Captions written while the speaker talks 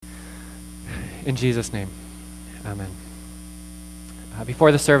in Jesus' name. Amen.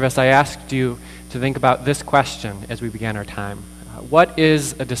 Before the service, I asked you to think about this question as we began our time. What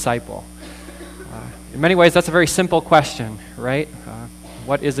is a disciple? In many ways, that's a very simple question, right?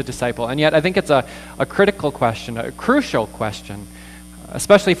 What is a disciple? And yet, I think it's a critical question, a crucial question,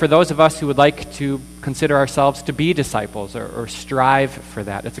 especially for those of us who would like to consider ourselves to be disciples or strive for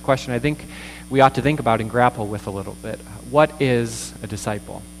that. It's a question I think we ought to think about and grapple with a little bit. What is a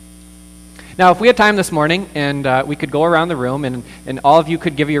disciple? Now, if we had time this morning and we could go around the room and all of you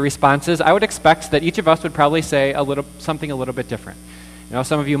could give your responses, I would expect that each of us would probably say something a little bit different. You know,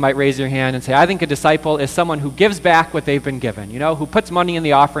 some of you might raise your hand and say, I think a disciple is someone who gives back what they've been given, who puts money in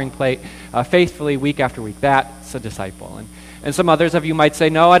the offering plate faithfully week after week. That's a disciple. And some others of you might say,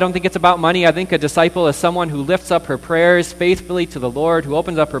 no, I don't think it's about money. I think a disciple is someone who lifts up her prayers faithfully to the Lord, who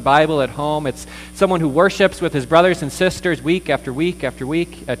opens up her Bible at home. It's someone who worships with his brothers and sisters week after week after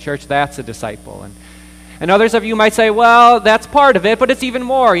week at church. That's a disciple. And others of you might say, well, that's part of it, but it's even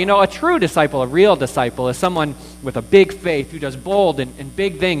more. A true disciple, a real disciple, is someone with a big faith who does bold and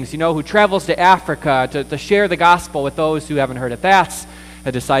big things, who travels to Africa to share the gospel with those who haven't heard it. That's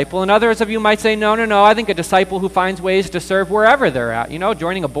a disciple. And others of you might say, no, I think a disciple who finds ways to serve wherever they're at,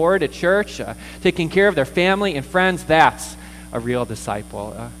 joining a board at church, taking care of their family and friends, that's a real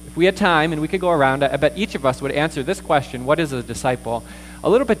disciple. If we had time and we could go around, I bet each of us would answer this question, what is a disciple, a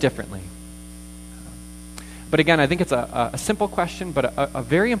little bit differently. But again, I think it's a simple question, but a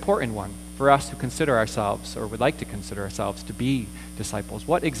very important one for us who consider ourselves, or would like to consider ourselves, to be disciples.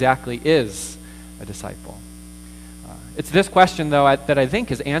 What exactly is a disciple? It's this question, though, that I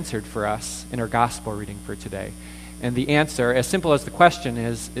think is answered for us in our gospel reading for today. And the answer, as simple as the question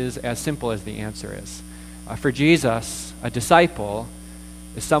is as simple as the answer is. For Jesus, a disciple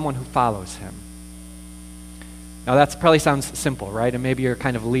is someone who follows him. Now, that probably sounds simple, right? And maybe you're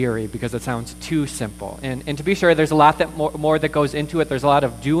kind of leery because it sounds too simple. And to be sure, there's a lot more that goes into it. There's a lot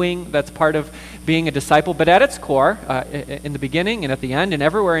of doing that's part of being a disciple. But at its core, in the beginning and at the end and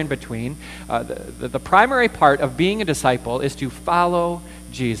everywhere in between, the primary part of being a disciple is to follow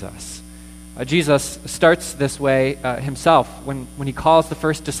Jesus. Jesus starts this way himself when he calls the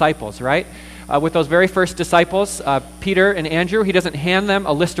first disciples, right? With those very first disciples, Peter and Andrew, he doesn't hand them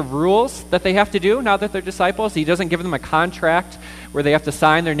a list of rules that they have to do now that they're disciples. He doesn't give them a contract where they have to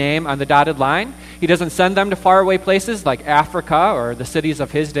sign their name on the dotted line. He doesn't send them to faraway places like Africa or the cities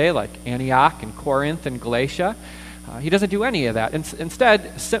of his day like Antioch and Corinth and Galatia. He doesn't do any of that.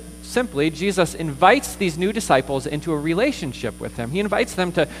 Instead, simply, Jesus invites these new disciples into a relationship with him. He invites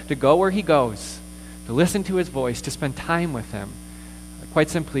them to go where he goes, to listen to his voice, to spend time with him. Quite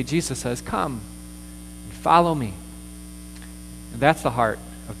simply, Jesus says, come and follow me. And that's the heart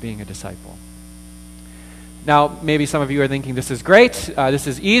of being a disciple. Now, maybe some of you are thinking, this is great, this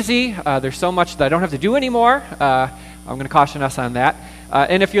is easy, there's so much that I don't have to do anymore. I'm going to caution us on that.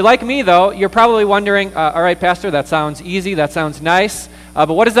 And if you're like me, though, you're probably wondering, all right, Pastor, that sounds easy, that sounds nice, but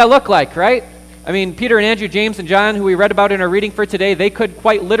what does that look like, right? I mean, Peter and Andrew, James and John, who we read about in our reading for today, they could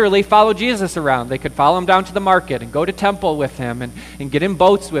quite literally follow Jesus around. They could follow him down to the market and go to temple with him and get in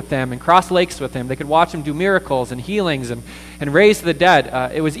boats with him and cross lakes with him. They could watch him do miracles and healings and raise the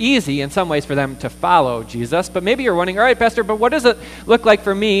dead. It was easy in some ways for them to follow Jesus. But maybe you're wondering, all right, Pastor, but what does it look like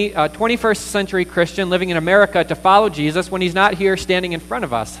for me, a 21st century Christian living in America, to follow Jesus when he's not here standing in front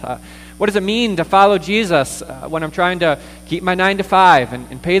of us? What does it mean to follow Jesus when I'm trying to keep my 9 to 5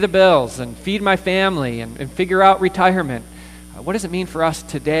 and pay the bills and feed my family and figure out retirement? What does it mean for us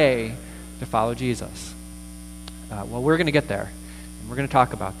today to follow Jesus? Well, we're going to get there, and we're going to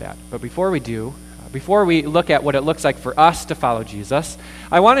talk about that. But before we do, before we look at what it looks like for us to follow Jesus,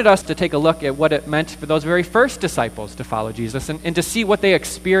 I wanted us to take a look at what it meant for those very first disciples to follow Jesus and to see what they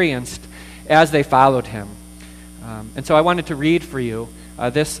experienced as they followed him. And so I wanted to read for you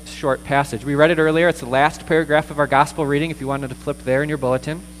this short passage. We read it earlier. It's the last paragraph of our gospel reading, if you wanted to flip there in your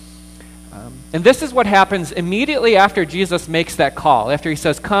bulletin. And this is what happens immediately after Jesus makes that call, after he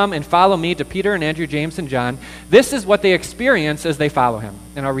says, come and follow me, to Peter and Andrew, James and John. This is what they experience as they follow him.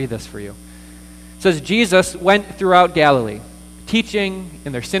 And I'll read this for you. It says, Jesus went throughout Galilee, teaching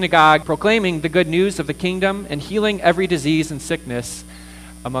in their synagogue, proclaiming the good news of the kingdom, and healing every disease and sickness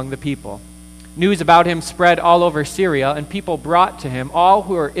among the people. News about him spread all over Syria, and people brought to him all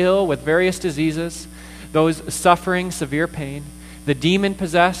who were ill with various diseases, those suffering severe pain, the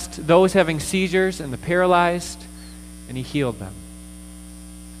demon-possessed, those having seizures, and the paralyzed, and he healed them.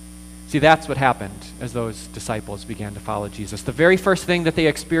 See, that's what happened as those disciples began to follow Jesus. The very first thing that they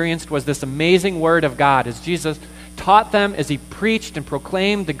experienced was this amazing word of God as Jesus taught them, as he preached and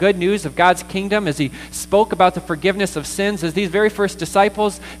proclaimed the good news of God's kingdom, as he spoke about the forgiveness of sins, as these very first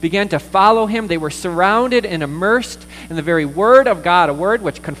disciples began to follow him, they were surrounded and immersed in the very word of God, a word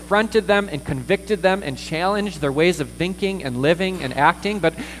which confronted them and convicted them and challenged their ways of thinking and living and acting,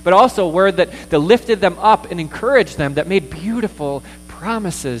 but also a word that lifted them up and encouraged them, that made beautiful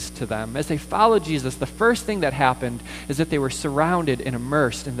promises to them. As they followed Jesus, the first thing that happened is that they were surrounded and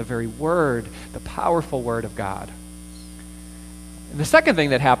immersed in the very word, the powerful word of God. And the second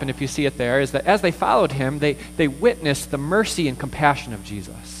thing that happened, if you see it there, is that as they followed him, they witnessed the mercy and compassion of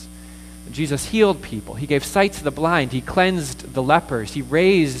Jesus. Jesus healed people. He gave sight to the blind. He cleansed the lepers. He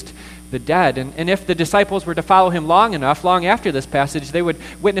raised the dead. And if the disciples were to follow him long enough, long after this passage, they would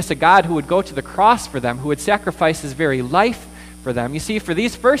witness a God who would go to the cross for them, who would sacrifice his very life for them. You see, for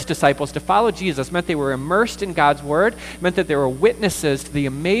these first disciples to follow Jesus meant they were immersed in God's word, meant that they were witnesses to the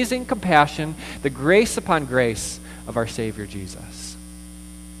amazing compassion, the grace upon grace of our Savior Jesus.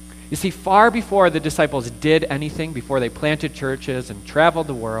 You see, far before the disciples did anything, before they planted churches and traveled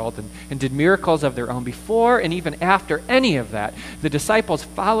the world and did miracles of their own, before and even after any of that, the disciples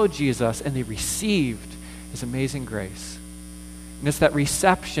followed Jesus and they received his amazing grace. And it's that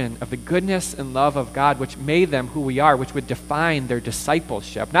reception of the goodness and love of God which made them who we are, which would define their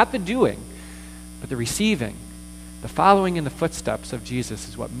discipleship. Not the doing, but the receiving. The following in the footsteps of Jesus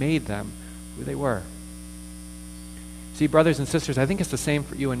is what made them who they were. See, brothers and sisters, I think it's the same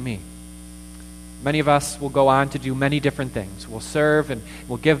for you and me. Many of us will go on to do many different things. We'll serve and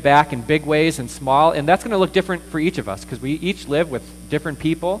we'll give back in big ways and small, and that's going to look different for each of us because we each live with different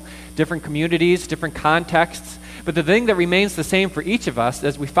people, different communities, different contexts. But the thing that remains the same for each of us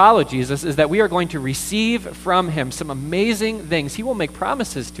as we follow Jesus is that we are going to receive from him some amazing things. He will make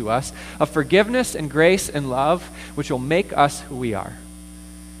promises to us of forgiveness and grace and love, which will make us who we are.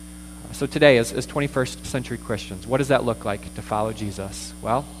 So today, as 21st century Christians, what does that look like to follow Jesus?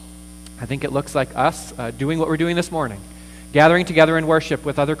 Well, I think it looks like us doing what we're doing this morning, gathering together in worship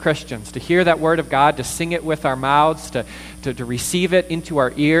with other Christians, to hear that word of God, to sing it with our mouths, to receive it into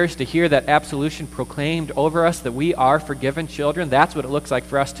our ears, to hear that absolution proclaimed over us that we are forgiven children. That's what it looks like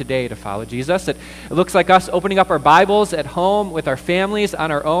for us today to follow Jesus. It looks like us opening up our Bibles at home with our families on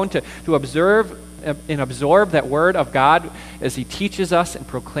our own to observe and absorb that word of God as he teaches us and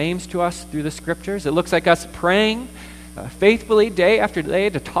proclaims to us through the scriptures. It looks like us praying faithfully day after day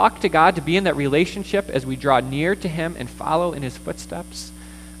to talk to God, to be in that relationship as we draw near to him and follow in his footsteps.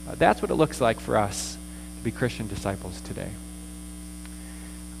 That's what it looks like for us to be Christian disciples today.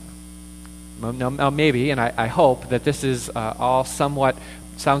 Now maybe, and I hope that this is all somewhat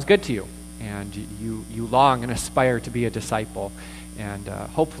sounds good to you, and you long and aspire to be a disciple. And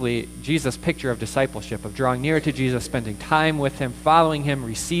hopefully Jesus' picture of discipleship, of drawing near to Jesus, spending time with him, following him,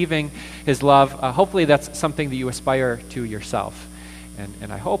 receiving his love, hopefully that's something that you aspire to yourself.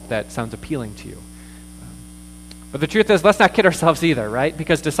 And I hope that sounds appealing to you. But the truth is, let's not kid ourselves either, right?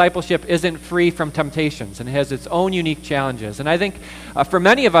 Because discipleship isn't free from temptations, and it has its own unique challenges. And I think for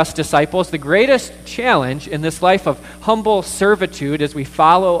many of us disciples, the greatest challenge in this life of humble servitude as we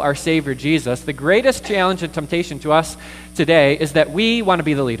follow our Savior Jesus, the greatest challenge and temptation to us today is that we want to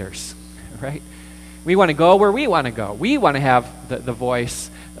be the leaders, right? We want to go where we want to go. We want to have the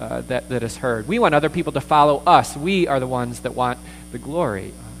voice that is heard. We want other people to follow us. We are the ones that want the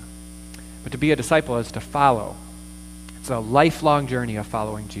glory. But to be a disciple is to follow. It's a lifelong journey of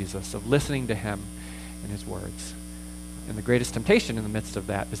following Jesus, of listening to him and his words. And the greatest temptation in the midst of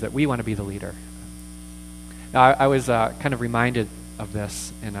that is that we want to be the leader. Now, I was kind of reminded of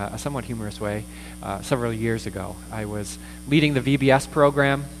this in a somewhat humorous way several years ago. I was leading the VBS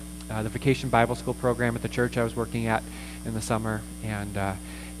program, the Vacation Bible School program at the church I was working at in the summer. And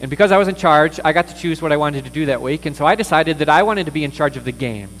because I was in charge, I got to choose what I wanted to do that week. And so I decided that I wanted to be in charge of the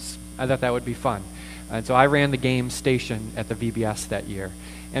games. I thought that would be fun. And so I ran the game station at the VBS that year.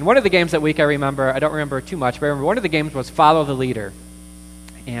 And one of the games that week I don't remember too much, but I remember one of the games was Follow the Leader.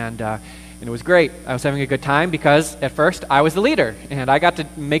 And it was great. I was having a good time because at first I was the leader. And I got to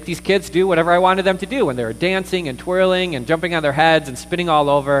make these kids do whatever I wanted them to do. And they were dancing and twirling and jumping on their heads and spinning all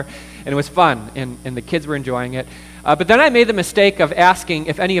over. And it was fun. And the kids were enjoying it. But then I made the mistake of asking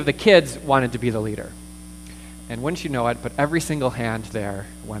if any of the kids wanted to be the leader. And wouldn't you know it, but every single hand there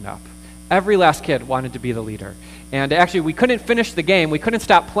went up. Every last kid wanted to be the leader. And actually, we couldn't finish the game. We couldn't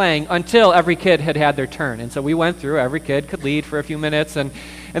stop playing until every kid had had their turn. And so we went through. Every kid could lead for a few minutes. And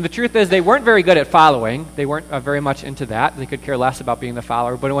And the truth is, they weren't very good at following. They weren't very much into that. They could care less about being the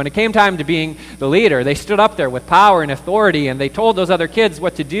follower. But when it came time to being the leader, they stood up there with power and authority, and they told those other kids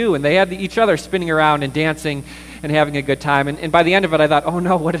what to do, and they had each other spinning around and dancing and having a good time. And by the end of it, I thought, oh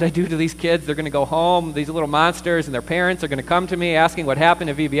no, what did I do to these kids? They're going to go home, these little monsters, and their parents are going to come to me asking what happened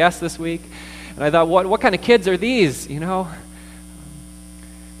at VBS this week. And I thought, what kind of kids are these, you know?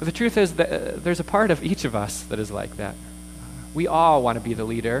 But the truth is that there's a part of each of us that is like that. We all want to be the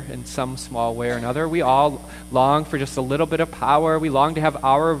leader in some small way or another. We all long for just a little bit of power. We long to have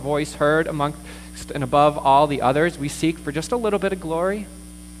our voice heard amongst and above all the others. We seek for just a little bit of glory.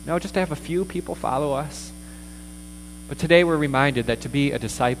 No, just to have a few people follow us. But today we're reminded that to be a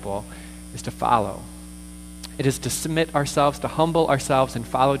disciple is to follow. It is to submit ourselves, to humble ourselves and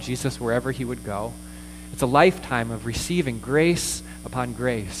follow Jesus wherever he would go. It's a lifetime of receiving grace upon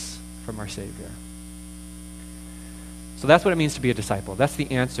grace from our Savior. So that's what it means to be a disciple. That's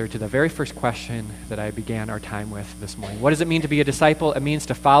the answer to the very first question that I began our time with this morning. What does it mean to be a disciple? It means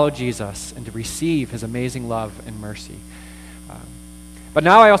to follow Jesus and to receive his amazing love and mercy. But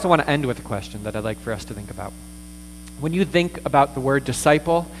now I also want to end with a question that I'd like for us to think about. When you think about the word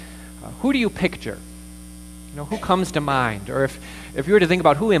disciple, who do you picture? You know, who comes to mind? Or if you were to think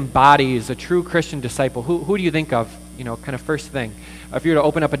about who embodies a true Christian disciple, who do you think of, you know, kind of first thing? If you were to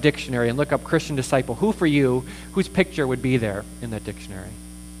open up a dictionary and look up Christian disciple, who for you, whose picture would be there in that dictionary?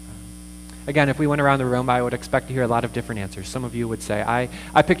 Again, if we went around the room, I would expect to hear a lot of different answers. Some of you would say,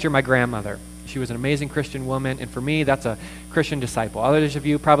 I picture my grandmother. She was an amazing Christian woman, and for me, that's a Christian disciple. Others of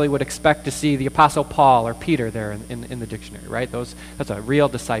you probably would expect to see the Apostle Paul or Peter there in the dictionary, right? That's a real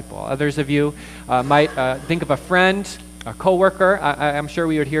disciple. Others of you might think of a friend, a coworker. I'm sure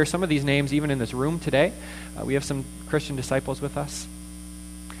we would hear some of these names even in this room today. We have some Christian disciples with us.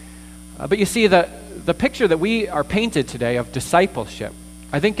 But you see, the picture that we are painted today of discipleship,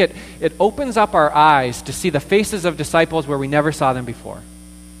 I think it opens up our eyes to see the faces of disciples where we never saw them before.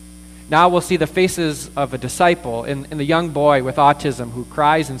 Now we'll see the faces of a disciple in the young boy with autism who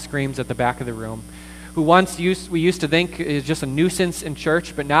cries and screams at the back of the room, who we used to think is just a nuisance in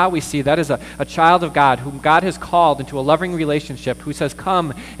church, but now we see that as a child of God, whom God has called into a loving relationship, who says,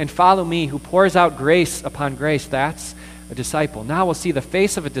 come and follow me, who pours out grace upon grace. That's a disciple. Now we'll see the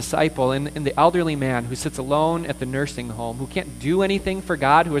face of a disciple in the elderly man who sits alone at the nursing home, who can't do anything for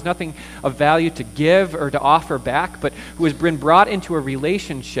God, who has nothing of value to give or to offer back, but who has been brought into a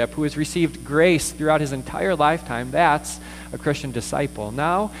relationship, who has received grace throughout his entire lifetime. That's a Christian disciple.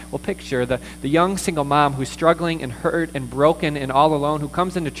 Now we'll picture the young single mom who's struggling and hurt and broken and all alone, who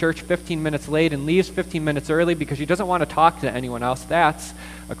comes into church 15 minutes late and leaves 15 minutes early because she doesn't want to talk to anyone else. That's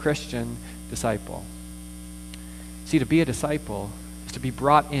a Christian disciple. See, to be a disciple is to be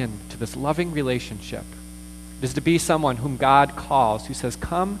brought into this loving relationship. It is to be someone whom God calls, who says,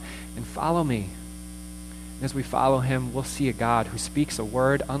 come and follow me. And as we follow him, we'll see a God who speaks a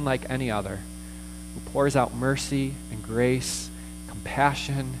word unlike any other, who pours out mercy and grace,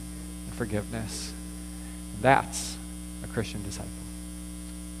 compassion and forgiveness. That's a Christian disciple.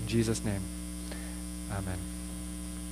 In Jesus' name, amen.